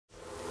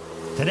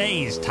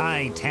Today's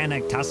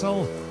titanic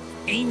tussle,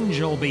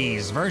 angel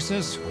bees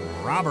versus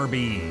robber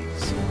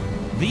bees.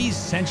 These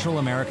Central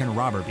American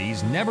robber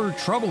bees never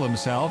trouble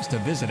themselves to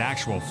visit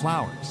actual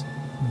flowers.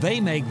 They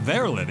make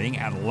their living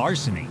at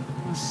larceny,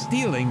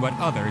 stealing what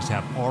others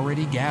have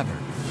already gathered.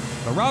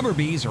 The robber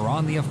bees are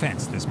on the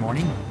offense this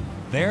morning.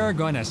 They're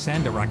going to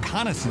send a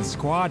reconnaissance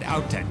squad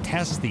out to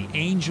test the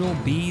angel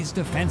bees'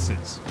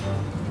 defenses.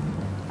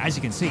 As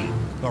you can see,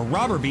 the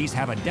robber bees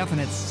have a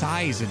definite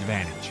size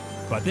advantage,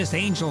 but this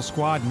angel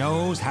squad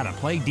knows how to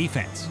play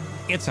defense.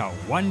 It's a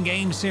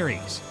one-game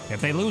series. If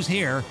they lose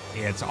here,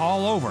 it's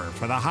all over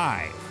for the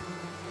hive.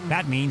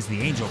 That means the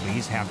angel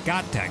bees have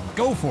got to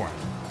go for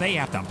it. They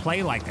have to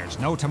play like there's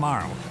no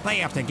tomorrow. They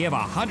have to give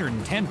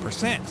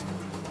 110%.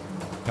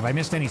 Have I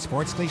missed any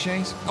sports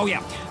cliches? Oh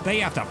yeah, they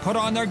have to put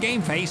on their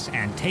game face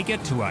and take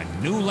it to a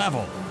new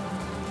level.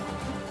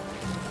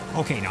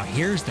 Okay, now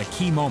here's the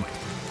key moment.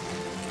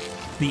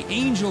 The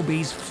angel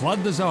bees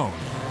flood the zone,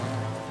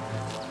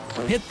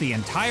 pit the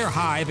entire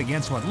hive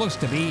against what looks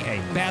to be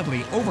a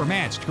badly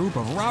overmatched group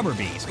of robber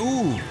bees.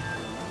 Ooh,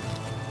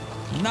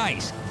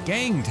 nice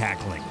gang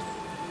tackling.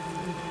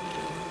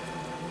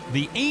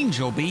 The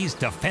angel bees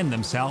defend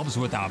themselves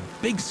with a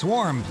big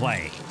swarm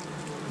play.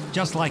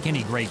 Just like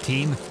any great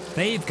team,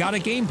 they've got a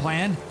game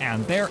plan,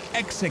 and they're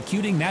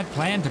executing that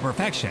plan to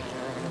perfection.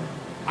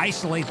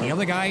 Isolate the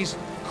other guys,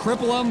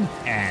 cripple them,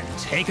 and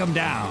take them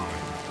down.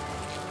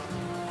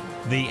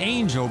 The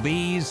angel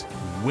bees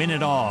win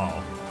it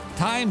all.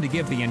 Time to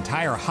give the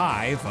entire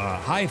hive a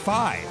high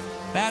five.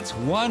 That's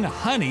one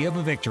honey of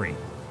a victory.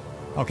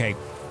 Okay,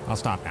 I'll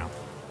stop now.